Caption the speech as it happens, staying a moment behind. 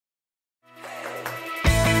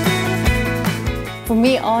For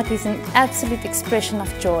me, art is an absolute expression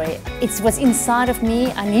of joy. It's what's inside of me.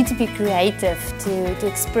 I need to be creative to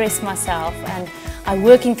express myself, and I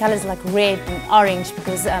work in colours like red and orange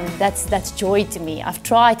because that's joy to me. I've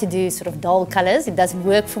tried to do sort of dull colours. It doesn't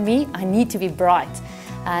work for me. I need to be bright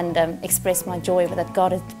and express my joy that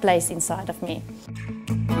God has placed inside of me.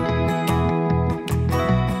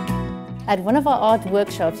 At one of our art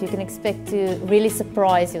workshops, you can expect to really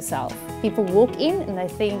surprise yourself. People walk in and they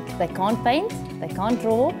think they can't paint, they can't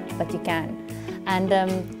draw, but you can. And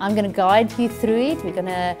I'm going to guide you through it. We're going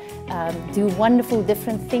to do wonderful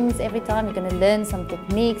different things every time. You're going to learn some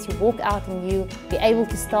techniques. You walk out and you'll be able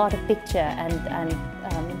to start a picture and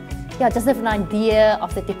yeah, just have an idea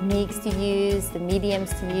of the techniques to use, the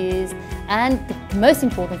mediums to use. And the most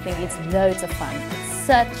important thing, it's loads of fun. It's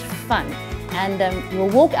such fun. And you'll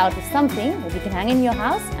walk out with something that you can hang in your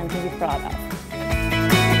house and be proud of.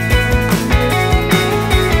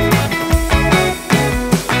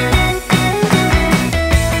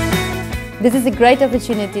 This is a great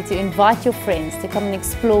opportunity to invite your friends to come and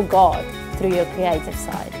explore God through your creative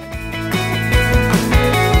side.